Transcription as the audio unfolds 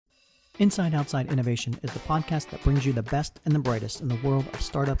Inside Outside Innovation is the podcast that brings you the best and the brightest in the world of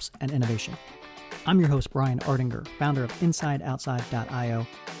startups and innovation. I'm your host, Brian Ardinger, founder of InsideOutside.io,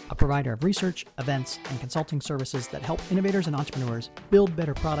 a provider of research, events, and consulting services that help innovators and entrepreneurs build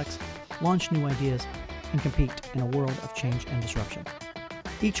better products, launch new ideas, and compete in a world of change and disruption.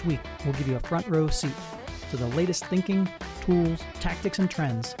 Each week, we'll give you a front row seat to the latest thinking, tools, tactics, and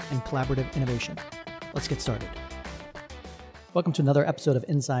trends in collaborative innovation. Let's get started. Welcome to another episode of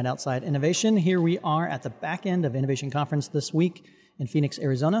Inside Outside Innovation. Here we are at the back end of Innovation Conference this week in Phoenix,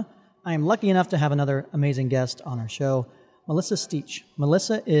 Arizona. I am lucky enough to have another amazing guest on our show, Melissa Stich.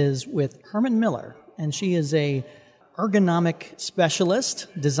 Melissa is with Herman Miller, and she is a ergonomic specialist,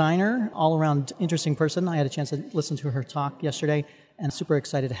 designer, all-around interesting person. I had a chance to listen to her talk yesterday, and super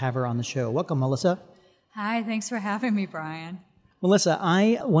excited to have her on the show. Welcome, Melissa. Hi, thanks for having me, Brian. Melissa,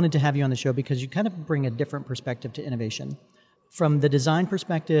 I wanted to have you on the show because you kind of bring a different perspective to innovation. From the design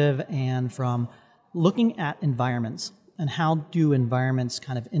perspective and from looking at environments and how do environments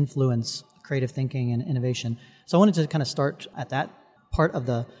kind of influence creative thinking and innovation. So I wanted to kind of start at that part of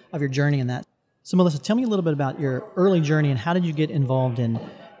your journey in that. So Melissa, tell me a little bit about your early journey and how did you get involved in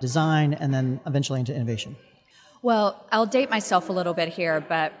design and then eventually into innovation? Well, I'll date myself a little bit here,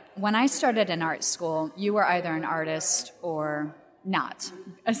 but when I started in art school, you were either an artist or not,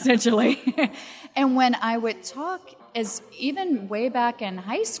 essentially. And when I would talk, as even way back in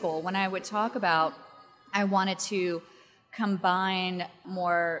high school, when I would talk about I wanted to combine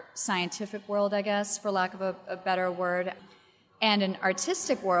more scientific world, I guess, for lack of a better word, and an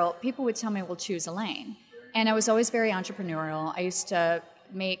artistic world, people would tell me, well, choose a lane. And I was always very entrepreneurial. I used to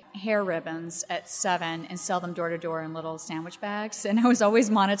make hair ribbons at 7 and sell them door to door in little sandwich bags. And I was always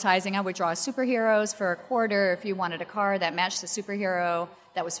monetizing. I would draw superheroes for a quarter. If you wanted a car that matched the superhero,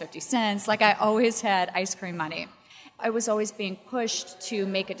 that was 50 cents. Like I always had ice cream money. I was always being pushed to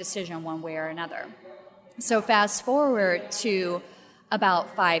make a decision one way or another. So fast forward to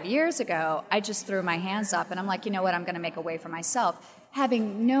about 5 years ago, I just threw my hands up and I'm like, you know what, I'm going to make a way for myself,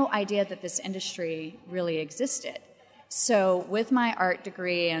 having no idea that this industry really existed. So with my art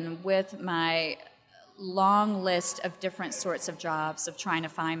degree and with my long list of different sorts of jobs of trying to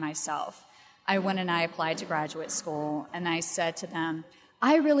find myself, I went and I applied to graduate school and I said to them,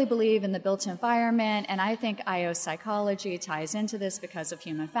 I really believe in the built environment, and I think IO psychology ties into this because of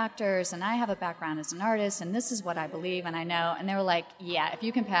human factors, and I have a background as an artist, and this is what I believe and I know. And they were like, yeah, if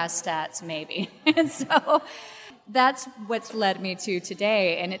you can pass stats, maybe. And so that's what's led me to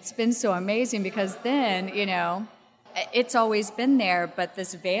today, and it's been so amazing because then, you know, it's always been there, but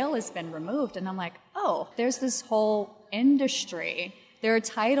this veil has been removed, and I'm like, oh, there's this whole industry. There are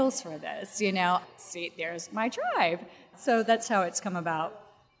titles for this, you know. See, there's my tribe. So that's how it's come about.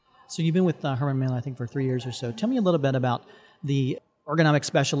 So you've been with Herman Miller, I think, for 3 years or so. Tell me a little bit about the ergonomic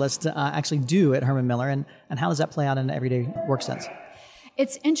specialists actually do at Herman Miller, and how does that play out in an everyday work sense?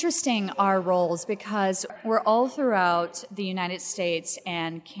 It's interesting, our roles, because we're all throughout the United States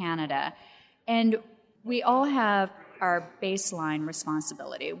and Canada, and we all have our baseline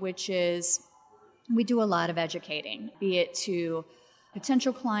responsibility, which is we do a lot of educating, be it to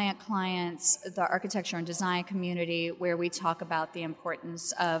potential clients, the architecture and design community, where we talk about the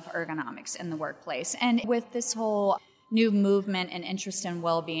importance of ergonomics in the workplace. And with this whole new movement and interest in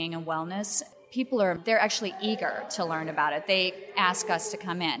well-being and wellness, they're actually eager to learn about it. They ask us to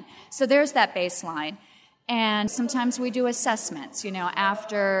come in. So there's that baseline. And sometimes we do assessments, you know,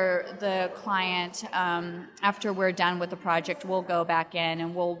 after the client, after we're done with the project, we'll go back in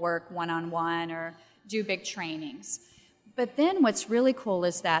and we'll work one-on-one or do big trainings. But then what's really cool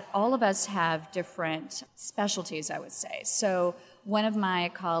is that all of us have different specialties, I would say. So one of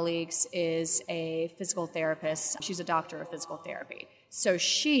my colleagues is a physical therapist. She's a doctor of physical therapy. So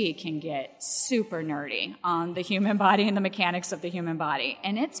she can get super nerdy on the human body and the mechanics of the human body.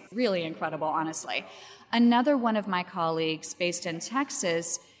 And it's really incredible, honestly. Another one of my colleagues based in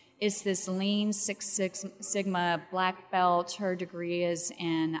Texas is this Lean Six Sigma black belt. Her degree is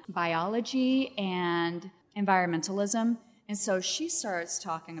in biology and environmentalism, and so she starts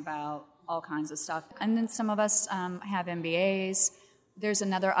talking about all kinds of stuff. And then some of us have MBAs. There's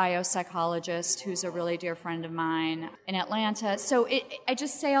another IO psychologist who's a really dear friend of mine in Atlanta. So I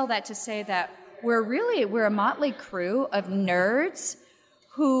just say all that to say that we're a motley crew of nerds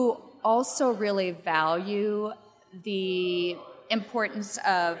who also really value the importance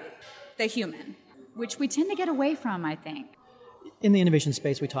of the human, which we tend to get away from, I think. In the innovation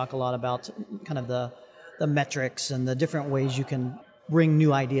space, we talk a lot about kind of the metrics and the different ways you can bring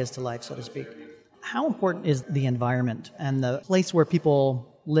new ideas to life, so to speak. How important is the environment and the place where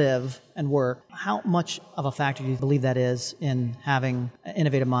people live and work. How much of a factor do you believe that is in having an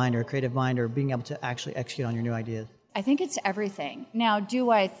innovative mind or a creative mind or being able to actually execute on your new ideas? I think it's everything. Now, do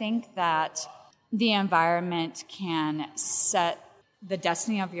I think that the environment can set the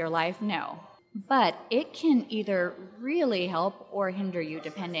destiny of your life? No. But it can either really help or hinder you,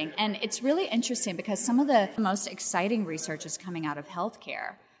 depending. And it's really interesting because some of the most exciting research is coming out of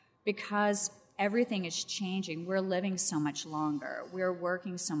healthcare because everything is changing. We're living so much longer. We're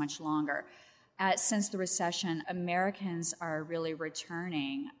working so much longer. Since the recession, Americans are really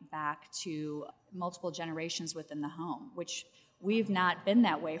returning back to multiple generations within the home, which we've not been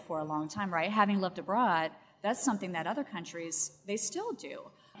that way for a long time, right? Having lived abroad, that's something that other countries, they still do.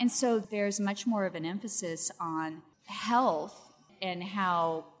 And so there's much more of an emphasis on health and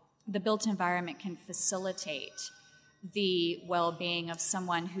how the built environment can facilitate the well-being of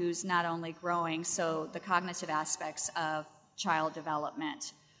someone who's not only growing, so the cognitive aspects of child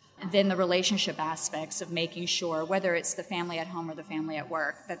development, then the relationship aspects of making sure, whether it's the family at home or the family at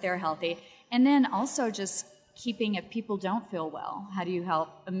work, that they're healthy. And then also just keeping, if people don't feel well, how do you help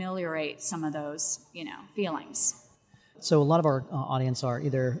ameliorate some of those, feelings? So a lot of our audience are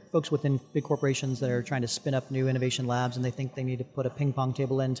either folks within big corporations that are trying to spin up new innovation labs and they think they need to put a ping pong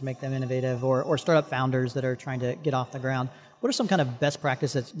table in to make them innovative, or startup founders that are trying to get off the ground. What are some kind of best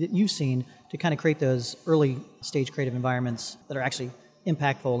practices that you've seen to kind of create those early stage creative environments that are actually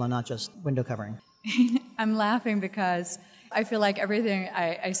impactful and not just window covering? I'm laughing because I feel like everything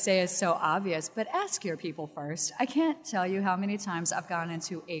I say is so obvious, but ask your people first. I can't tell you how many times I've gone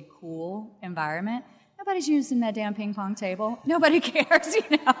into a cool environment. Nobody's using that damn ping pong table. Nobody cares,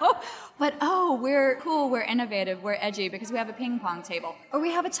 But, we're cool, we're innovative, we're edgy because we have a ping pong table. Or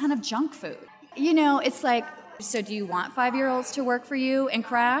we have a ton of junk food. It's like, so do you want 5-year-olds to work for you and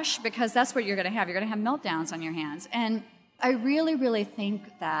crash? Because that's what you're going to have. You're going to have meltdowns on your hands. And I really, really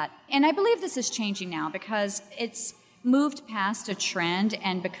think that, and I believe this is changing now because it's moved past a trend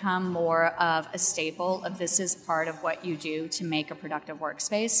and become more of a staple of this is part of what you do to make a productive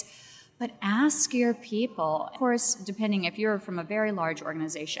workspace. But ask your people. Of course, depending if you're from a very large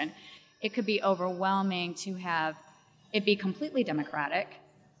organization, it could be overwhelming to have it be completely democratic,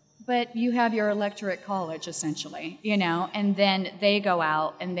 but you have your electorate college, essentially, and then they go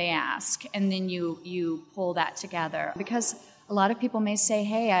out and they ask, and then you pull that together. Because a lot of people may say,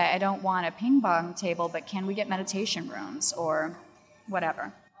 hey, I don't want a ping pong table, but can we get meditation rooms or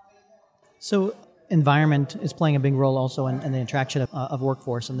whatever? So environment is playing a big role also in the attraction of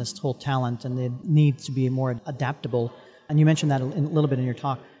workforce and this whole talent and the need to be more adaptable. And you mentioned that a little bit in your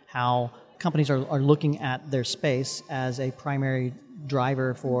talk, how companies are looking at their space as a primary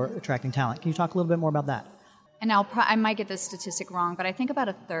driver for attracting talent. Can you talk a little bit more about that? And I might get this statistic wrong, but I think about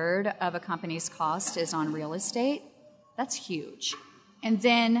 1/3 of a company's cost is on real estate. That's huge. And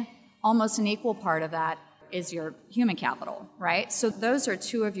then almost an equal part of that is your human capital, right? So those are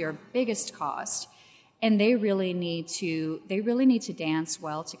 2 of your biggest costs. And they really need to dance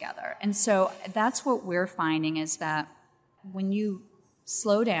well together. And so that's what we're finding is that when you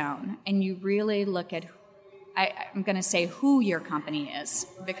slow down and you really look at, I'm going to say who your company is,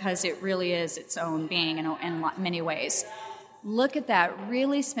 because it really is its own being in many ways. Look at that,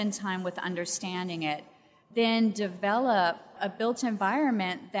 really spend time with understanding it, then develop a built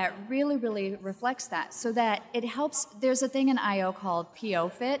environment that really, really reflects that so that it helps. There's a thing in IO called PO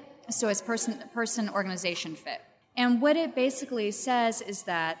fit. So it's person organization fit. And what it basically says is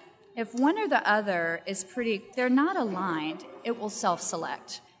that if one or the other they're not aligned, it will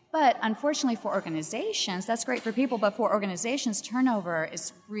self-select. But unfortunately for organizations, that's great for people, but for organizations, turnover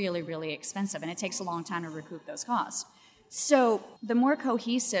is really, really expensive, and it takes a long time to recoup those costs. So the more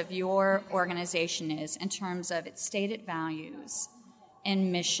cohesive your organization is in terms of its stated values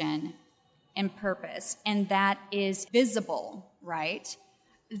and mission and purpose, and that is visible, right?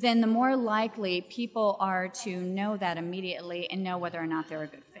 Then the more likely people are to know that immediately and know whether or not they're a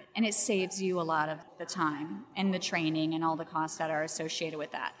good fit. And it saves you a lot of the time and the training and all the costs that are associated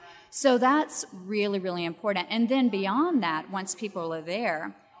with that. So that's really, really important. And then beyond that, once people are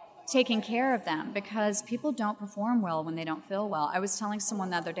there, taking care of them, because people don't perform well when they don't feel well. I was telling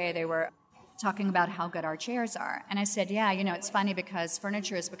someone the other day, they were talking about how good our chairs are. And I said, yeah, it's funny because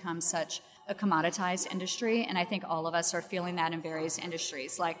furniture has become such a commoditized industry, and I think all of us are feeling that in various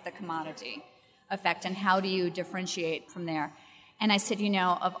industries, like the commodity effect, and how do you differentiate from there? And I said,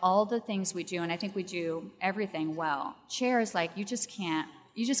 of all the things we do, and I think we do everything well, chairs, like you just can't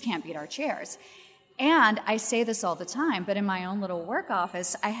beat our chairs. And I say this all the time, but in my own little work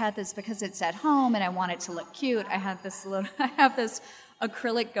office, I had this because it's at home and I want it to look cute. I have this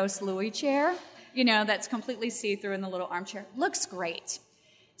acrylic Ghost Louis chair, that's completely see-through in the little armchair. Looks great.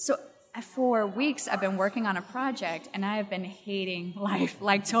 So for weeks, I've been working on a project, and I have been hating life,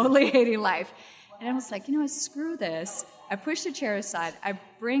 like totally hating life. And I was like, screw this. I push the chair aside, I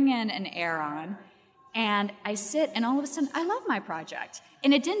bring in an Aeron, and I sit, and all of a sudden, I love my project.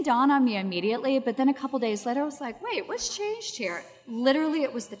 And it didn't dawn on me immediately, but then a couple days later, I was like, wait, what's changed here? Literally,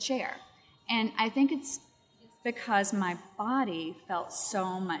 it was the chair. And I think it's because my body felt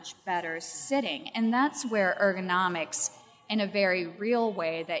so much better sitting. And that's where ergonomics, in a very real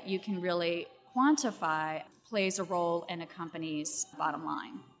way that you can really quantify, plays a role in a company's bottom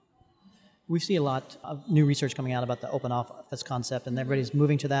line. We see a lot of new research coming out about the open office concept, and everybody's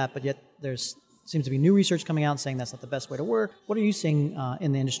moving to that, but yet there's seems to be new research coming out saying that's not the best way to work. What are you seeing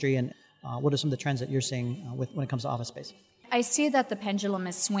in the industry, and what are some of the trends that you're seeing when it comes to office space? I see that the pendulum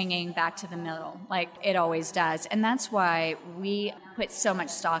is swinging back to the middle, like it always does, and that's why we put so much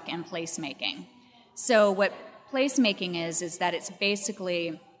stock in placemaking. So what placemaking is that it's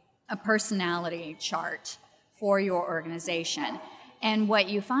basically a personality chart for your organization. And what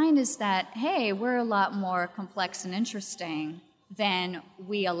you find is that, hey, we're a lot more complex and interesting than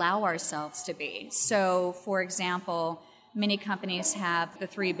we allow ourselves to be. So, for example, many companies have the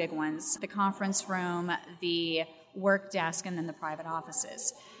three big ones: the conference room, the work desk, and then the private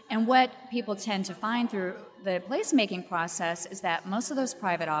offices. And what people tend to find through the placemaking process is that most of those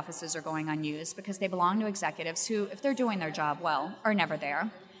private offices are going unused because they belong to executives who, if they're doing their job well, are never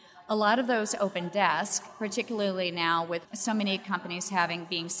there. A lot of those open desks, particularly now with so many companies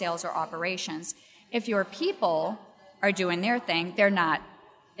being sales or operations, if your people are doing their thing, they're not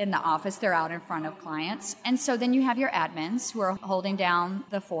in the office, they're out in front of clients. And so then you have your admins who are holding down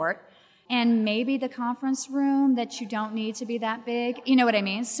the fort, and maybe the conference room that you don't need to be that big. You know what I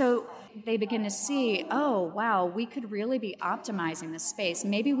mean? So they begin to see, oh, wow, we could really be optimizing this space.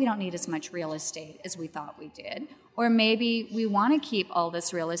 Maybe we don't need as much real estate as we thought we did. Or maybe we want to keep all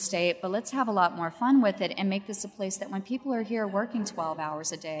this real estate, but let's have a lot more fun with it and make this a place that when people are here working 12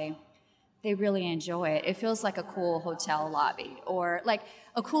 hours a day, they really enjoy it. It feels like a cool hotel lobby, or like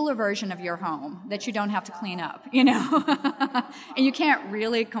a cooler version of your home that you don't have to clean up, and you can't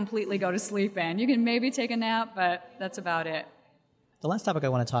really completely go to sleep in. You can maybe take a nap, but that's about it. The last topic I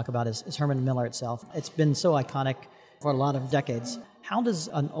want to talk about is Herman Miller itself. It's been so iconic for a lot of decades. How does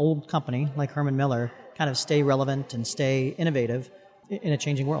an old company like Herman Miller kind of stay relevant and stay innovative in a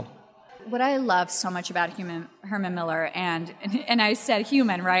changing world? What I love so much about Herman Miller, and I said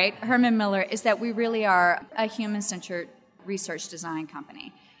human, right? Herman Miller, is that we really are a human-centered research design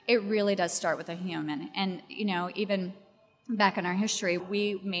company. It really does start with a human. And, even back in our history,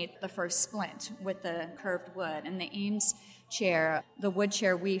 we made the first splint with the curved wood. And the Eames chair, the wood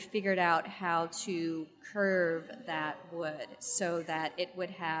chair, we figured out how to curve that wood so that it would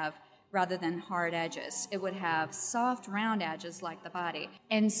have, rather than hard edges, it would have soft, round edges like the body.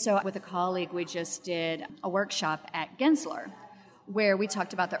 And so with a colleague, we just did a workshop at Gensler where we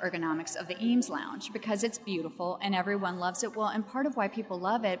talked about the ergonomics of the Eames Lounge because it's beautiful and everyone loves it. Well, and part of why people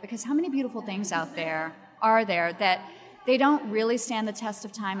love it, because how many beautiful things out there are there that they don't really stand the test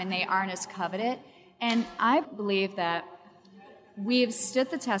of time and they aren't as coveted. And I believe that we've stood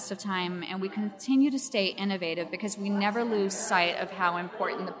the test of time and we continue to stay innovative because we never lose sight of how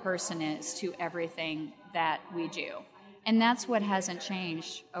important the person is to everything that we do. And that's what hasn't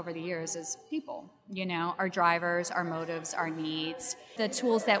changed over the years is people, our drivers, our motives, our needs. The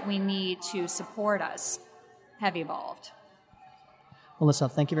tools that we need to support us have evolved. Melissa,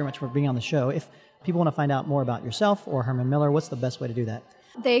 thank you very much for being on the show. If people want to find out more about yourself or Herman Miller, what's the best way to do that?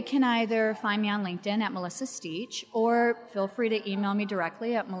 They can either find me on LinkedIn at Melissa Steach, or feel free to email me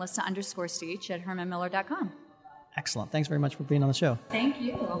directly at melissa_steach@hermanmiller.com. Excellent. Thanks very much for being on the show. Thank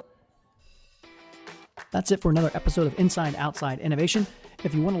you. That's it for another episode of Inside Outside Innovation.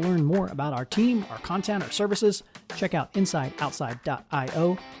 If you want to learn more about our team, our content, our services, check out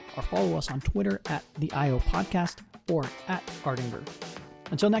InsideOutside.io or follow us on Twitter at the IO Podcast or at Ardinger.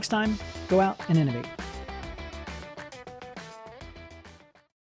 Until next time, go out and innovate.